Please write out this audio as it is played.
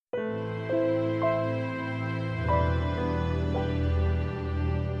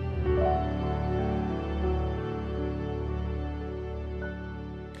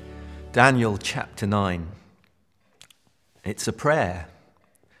Daniel chapter 9. It's a prayer,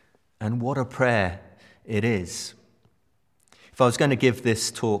 and what a prayer it is. If I was going to give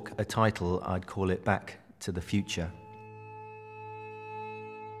this talk a title, I'd call it Back to the Future.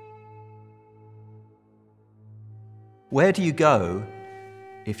 Where do you go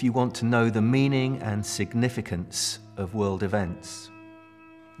if you want to know the meaning and significance of world events?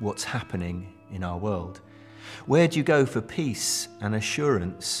 What's happening in our world? Where do you go for peace and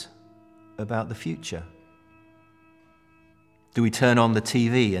assurance about the future? Do we turn on the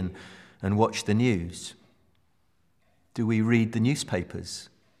TV and watch the news? Do we read the newspapers?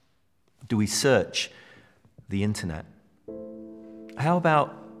 Do we search the internet? How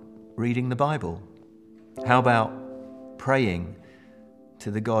about reading the Bible? How about praying to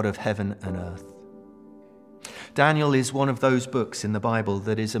the God of heaven and earth? Daniel is one of those books in the Bible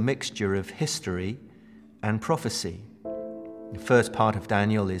that is a mixture of history and prophecy. The first part of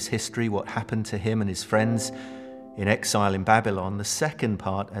Daniel is history, what happened to him and his friends in exile in Babylon. The second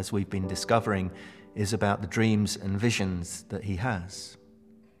part, as we've been discovering, is about the dreams and visions that he has.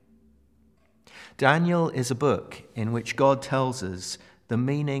 Daniel is a book in which God tells us the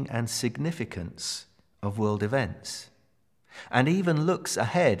meaning and significance of world events, and even looks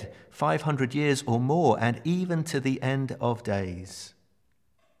ahead 500 years or more, and even to the end of days.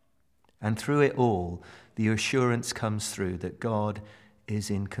 And through it all, the assurance comes through that God is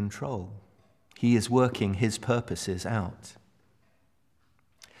in control. He is working his purposes out.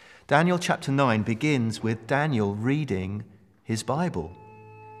 Daniel chapter 9 begins with Daniel reading his Bible,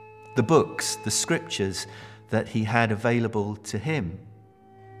 the books, the scriptures that he had available to him.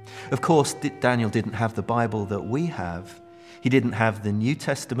 Of course, Daniel didn't have the Bible that we have. He didn't have the New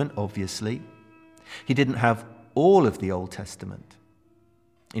Testament, obviously. He didn't have all of the Old Testament.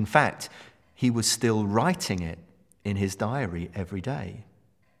 In fact, he was still writing it in his diary every day.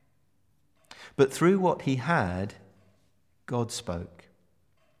 But through what he had, God spoke,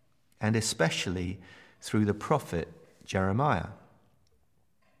 and especially through the prophet Jeremiah.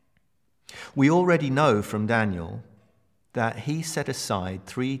 We already know from Daniel that he set aside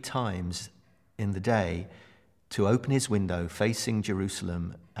 3 times in the day to open his window facing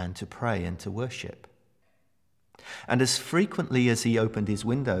Jerusalem and to pray and to worship. And as frequently as he opened his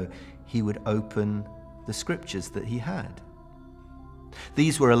window, he would open the scriptures that he had.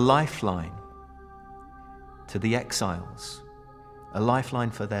 These were a lifeline to the exiles, a lifeline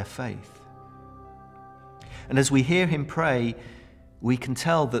for their faith. And as we hear him pray, we can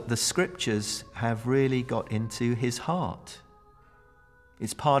tell that the scriptures have really got into his heart.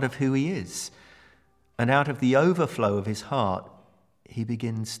 It's part of who he is. And out of the overflow of his heart, he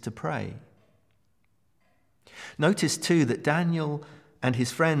begins to pray. Notice too that Daniel and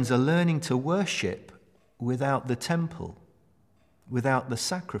his friends are learning to worship without the temple, without the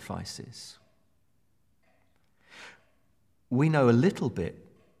sacrifices. We know a little bit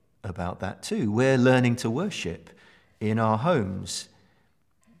about that too. We're learning to worship in our homes,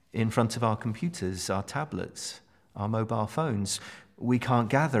 in front of our computers, our tablets, our mobile phones. We can't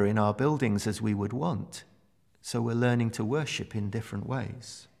gather in our buildings as we would want, so we're learning to worship in different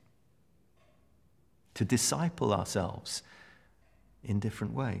ways, to disciple ourselves in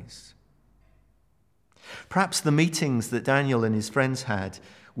different ways. Perhaps the meetings that Daniel and his friends had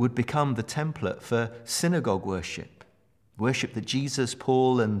would become the template for synagogue worship that Jesus,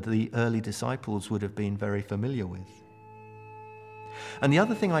 Paul, and the early disciples would have been very familiar with. And the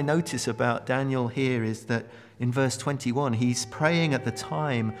other thing I notice about Daniel here is that in verse 21, he's praying at the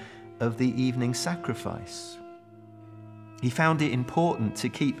time of the evening sacrifice. He found it important to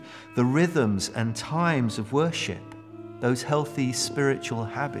keep the rhythms and times of worship, those healthy spiritual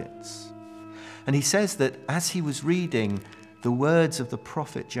habits. And he says that as he was reading the words of the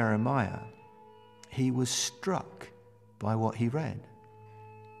prophet Jeremiah, he was struck by what he read.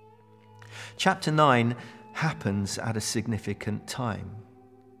 Chapter 9 happens at a significant time,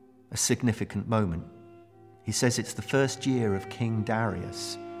 a significant moment. He says it's the first year of King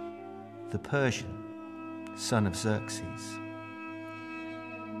Darius, the Persian, son of Xerxes.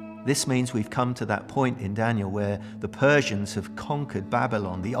 This means we've come to that point in Daniel where the Persians have conquered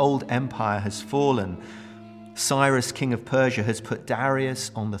Babylon. The old empire has fallen. Cyrus, king of Persia, has put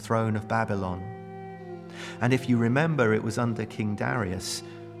Darius on the throne of Babylon. And if you remember, it was under King Darius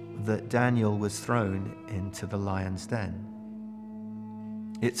that Daniel was thrown into the lion's den.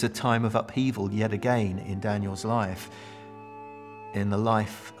 It's a time of upheaval yet again in Daniel's life, in the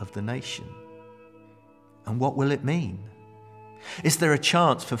life of the nation. And what will it mean? Is there a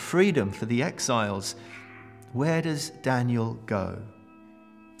chance for freedom for the exiles? Where does Daniel go?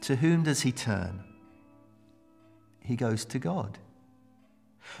 To whom does he turn? He goes to God.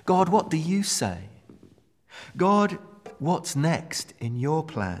 God, what do you say? God, what's next in your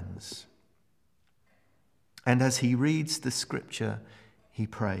plans? And as he reads the scripture, he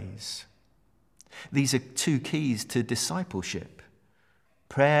prays. These are two keys to discipleship.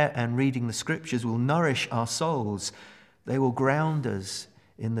 Prayer and reading the scriptures will nourish our souls. They will ground us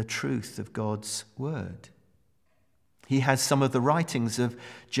in the truth of God's word. He has some of the writings of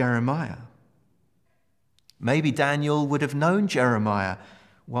Jeremiah. Maybe Daniel would have known Jeremiah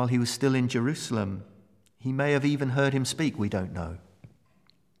while he was still in Jerusalem. He may have even heard him speak, we don't know.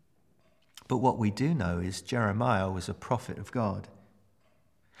 But what we do know is Jeremiah was a prophet of God.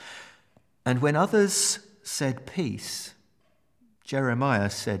 And when others said peace, Jeremiah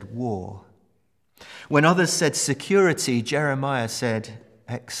said war. When others said security, Jeremiah said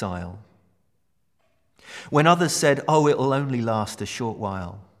exile. When others said, oh, it'll only last a short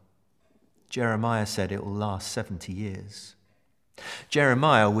while, Jeremiah said it will last 70 years.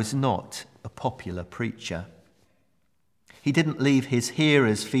 Jeremiah was not a popular preacher. He didn't leave his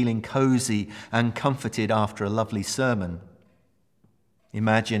hearers feeling cozy and comforted after a lovely sermon.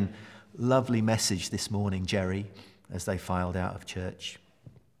 Imagine, lovely message this morning, Jerry, as they filed out of church.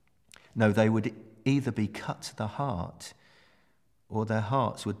 No, they would either be cut to the heart or their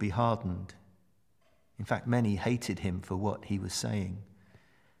hearts would be hardened. In fact, many hated him for what he was saying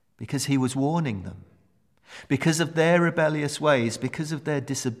because he was warning them. Because of their rebellious ways, because of their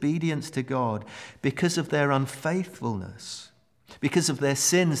disobedience to God, because of their unfaithfulness, because of their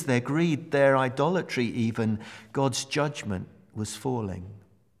sins, their greed, their idolatry even, God's judgment was falling.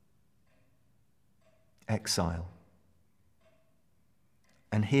 Exile.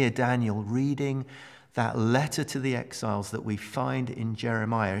 And here Daniel reading that letter to the exiles that we find in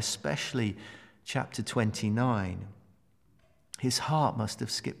Jeremiah, especially chapter 29, his heart must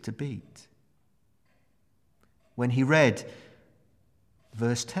have skipped a beat. When he read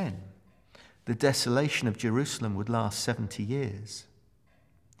verse 10, the desolation of Jerusalem would last 70 years.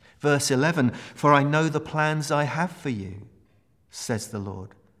 Verse 11, for I know the plans I have for you, says the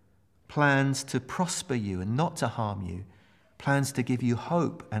Lord. Plans to prosper you and not to harm you. Plans to give you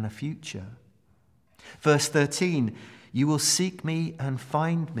hope and a future. Verse 13, you will seek me and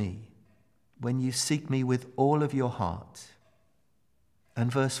find me when you seek me with all of your heart.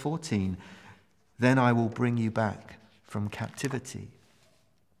 And verse 14, then I will bring you back from captivity.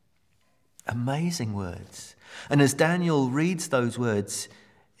 Amazing words. And as Daniel reads those words,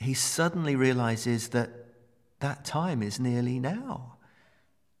 he suddenly realizes that that time is nearly now.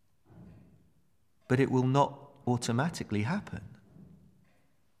 But it will not automatically happen.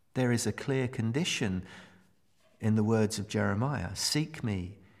 There is a clear condition in the words of Jeremiah. Seek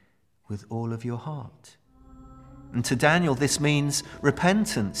me with all of your heart. And to Daniel, this means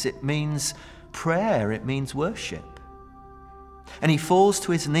repentance. It means prayer. It means worship. And he falls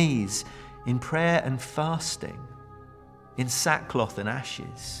to his knees in prayer and fasting, in sackcloth and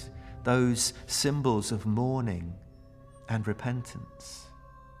ashes, those symbols of mourning and repentance.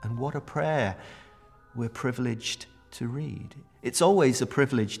 And what a prayer we're privileged to read. It's always a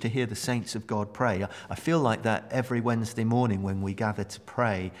privilege to hear the saints of God pray. I feel like that every Wednesday morning when we gather to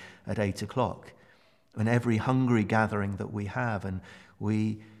pray at 8 o'clock, and every hungry gathering that we have, and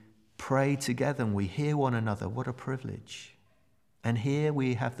we pray together and we hear one another. What a privilege. And here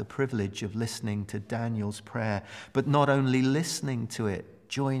we have the privilege of listening to Daniel's prayer, but not only listening to it,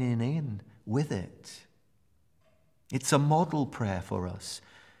 joining in with it. It's a model prayer for us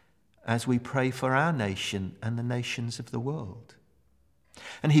as we pray for our nation and the nations of the world.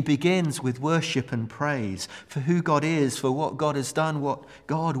 And he begins with worship and praise for who God is, for what God has done, what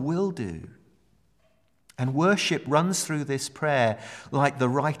God will do. And worship runs through this prayer like the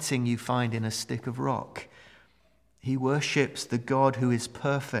writing you find in a stick of rock. He worships the God who is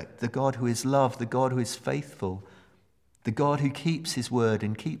perfect, the God who is love, the God who is faithful, the God who keeps his word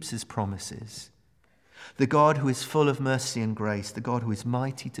and keeps his promises, the God who is full of mercy and grace, the God who is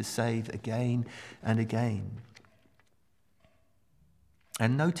mighty to save again and again.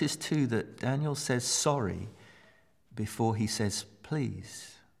 And notice too that Daniel says sorry before he says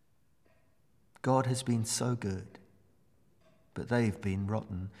please. God has been so good, but they've been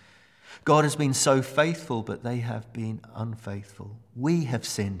rotten. God has been so faithful, but they have been unfaithful. We have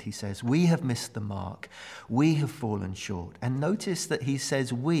sinned, he says. We have missed the mark. We have fallen short. And notice that he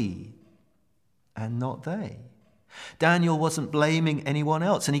says we and not they. Daniel wasn't blaming anyone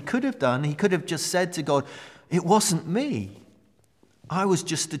else, and he could have just said to God, it wasn't me. I was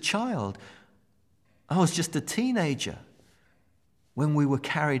just a child. I was just a teenager when we were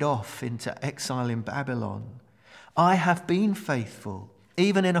carried off into exile in Babylon. I have been faithful.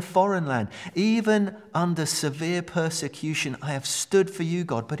 Even in a foreign land, even under severe persecution, I have stood for you,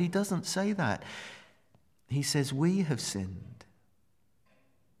 God. But he doesn't say that. He says, we have sinned.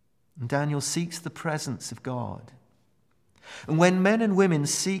 And Daniel seeks the presence of God. And when men and women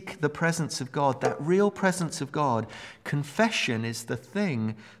seek the presence of God, that real presence of God, confession is the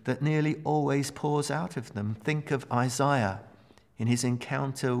thing that nearly always pours out of them. Think of Isaiah in his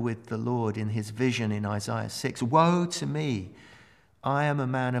encounter with the Lord, in his vision in Isaiah 6. Woe to me! I am a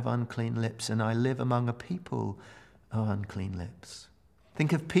man of unclean lips, and I live among a people of unclean lips.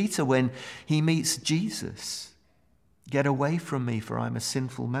 Think of Peter when he meets Jesus. Get away from me, for I'm a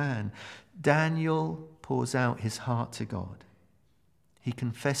sinful man. Daniel pours out his heart to God. He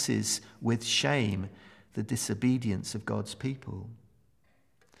confesses with shame the disobedience of God's people.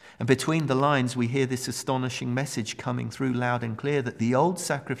 And between the lines, we hear this astonishing message coming through loud and clear that the old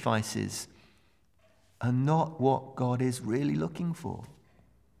sacrifices are not what God is really looking for.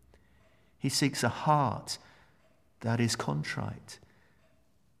 He seeks a heart that is contrite.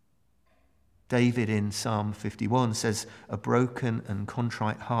 David in Psalm 51 says, a broken and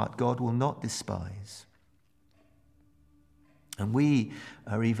contrite heart God will not despise. And we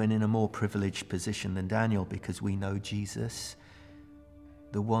are even in a more privileged position than Daniel because we know Jesus,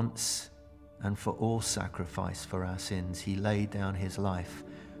 the once and for all sacrifice for our sins. He laid down his life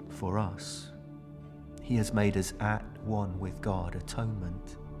for us. He has made us at one with God,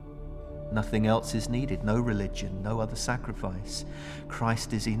 atonement. Nothing else is needed, no religion, no other sacrifice.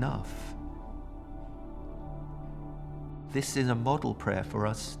 Christ is enough. This is a model prayer for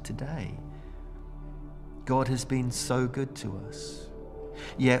us today. God has been so good to us,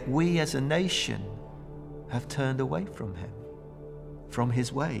 yet we as a nation have turned away from him, from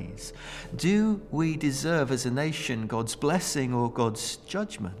his ways. Do we deserve as a nation God's blessing or God's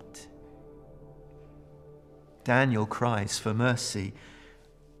judgment? Daniel cries for mercy,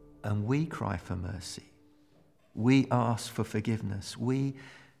 and we cry for mercy. We ask for forgiveness. We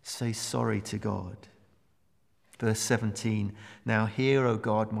say sorry to God. Verse 17, now hear, O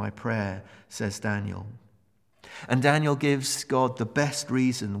God, my prayer, says Daniel. And Daniel gives God the best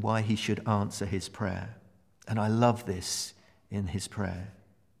reason why he should answer his prayer. And I love this in his prayer.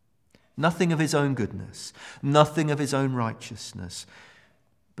 Nothing of his own goodness, nothing of his own righteousness,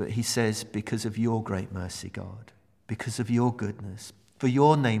 but he says, because of your great mercy, God, because of your goodness, for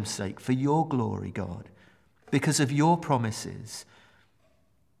your name's sake, for your glory, God, because of your promises.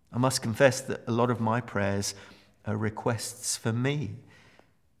 I must confess that a lot of my prayers are requests for me.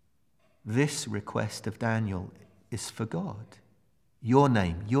 This request of Daniel is for God, your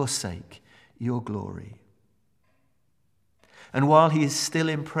name, your sake, your glory. And while he is still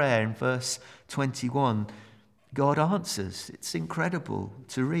in prayer, in verse 21, God answers. It's incredible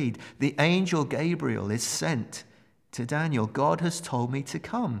to read. The angel Gabriel is sent to Daniel. God has told me to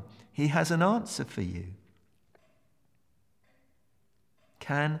come. He has an answer for you.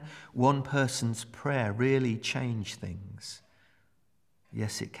 Can one person's prayer really change things?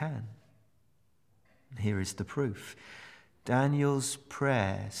 Yes, it can. And here is the proof. Daniel's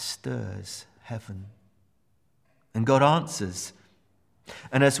prayer stirs heaven. And God answers.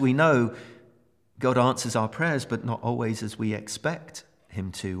 And as we know, God answers our prayers, but not always as we expect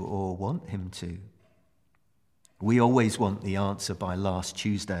him to or want him to. We always want the answer by last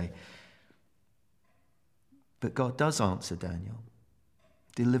Tuesday. But God does answer Daniel.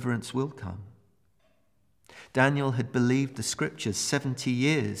 Deliverance will come. Daniel had believed the scriptures 70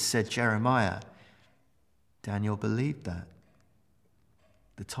 years, said Jeremiah. Daniel believed that.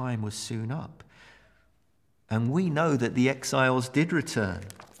 The time was soon up. And we know that the exiles did return.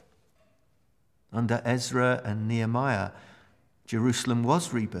 Under Ezra and Nehemiah, Jerusalem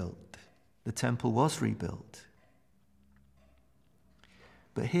was rebuilt. The temple was rebuilt.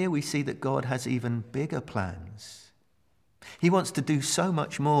 But here we see that God has even bigger plans. He wants to do so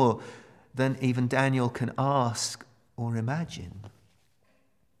much more than even Daniel can ask or imagine.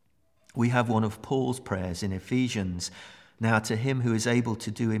 We have one of Paul's prayers in Ephesians. Now to him who is able to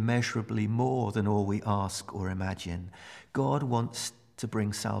do immeasurably more than all we ask or imagine. God wants to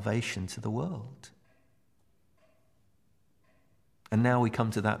bring salvation to the world. And now we come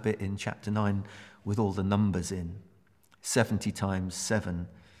to that bit in chapter 9 with all the numbers in. 70 times 7,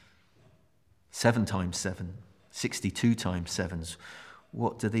 7 times 7, 62 times 7s.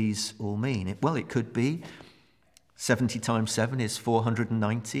 What do these all mean? Well, it could be 70 times 7 is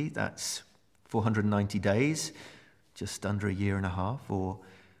 490. That's 490 days, just under a year and a half. Or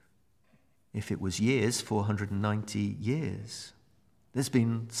if it was years, 490 years. There's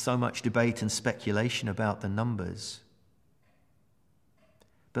been so much debate and speculation about the numbers.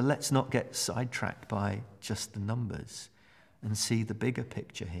 But let's not get sidetracked by just the numbers. and see the bigger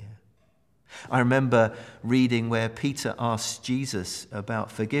picture here. I remember reading where Peter asked Jesus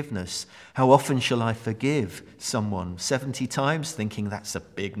about forgiveness. How often shall I forgive someone? 70 times? Thinking that's a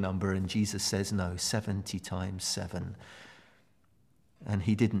big number. And Jesus says, no, 70 times 7. And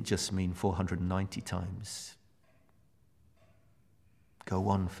he didn't just mean 490 times. Go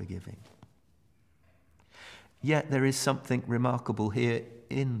on forgiving. Yet there is something remarkable here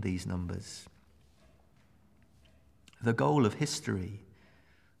in these numbers. The goal of history,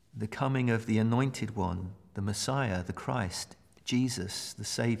 the coming of the Anointed One, the Messiah, the Christ, Jesus, the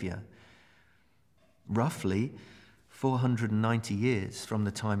Saviour, roughly 490 years from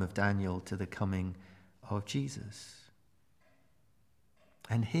the time of Daniel to the coming of Jesus.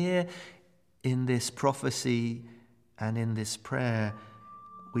 And here in this prophecy and in this prayer,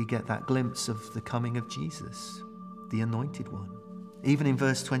 we get that glimpse of the coming of Jesus, the Anointed One. Even in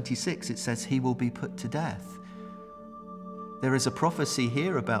verse 26, it says he will be put to death. There is a prophecy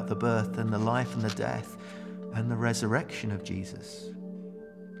here about the birth and the life and the death and the resurrection of Jesus.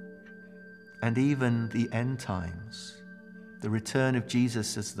 And even the end times, the return of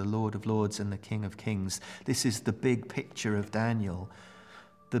Jesus as the Lord of Lords and the King of Kings. This is the big picture of Daniel,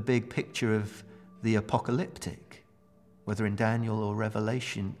 the big picture of the apocalyptic, whether in Daniel or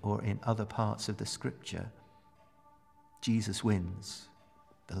Revelation or in other parts of the Scripture. Jesus wins.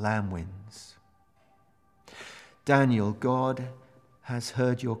 The Lamb wins. Daniel, God has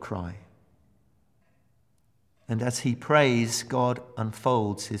heard your cry. And as he prays, God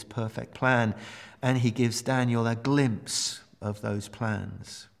unfolds his perfect plan, and he gives Daniel a glimpse of those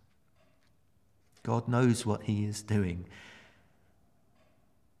plans. God knows what he is doing.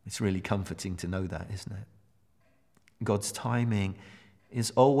 It's really comforting to know that, isn't it? God's timing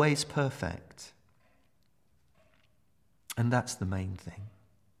is always perfect. And that's the main thing.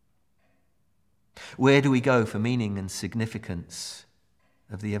 Where do we go for meaning and significance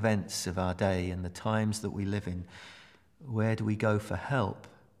of the events of our day and the times that we live in? Where do we go for help?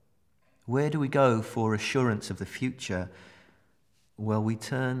 Where do we go for assurance of the future? Well, we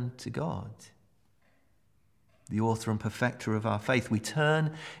turn to God, the author and perfecter of our faith. We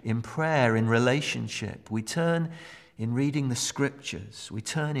turn in prayer, in relationship. We turn in reading the Scriptures. We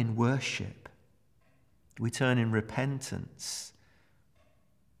turn in worship. We turn in repentance.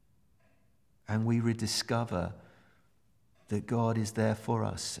 And we rediscover that God is there for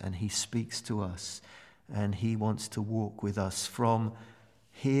us and he speaks to us and he wants to walk with us from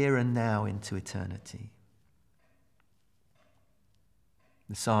here and now into eternity.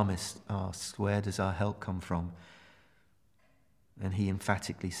 The psalmist asks, where does our help come from? And he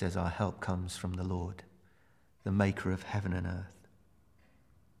emphatically says our help comes from the Lord, the maker of heaven and earth.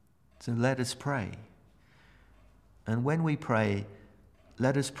 So let us pray. And when we pray,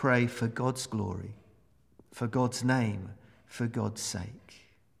 let us pray for God's glory, for God's name, for God's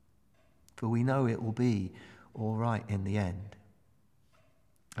sake. For we know it will be all right in the end.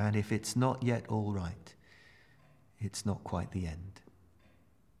 And if it's not yet all right, it's not quite the end.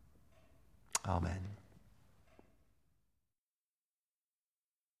 Amen.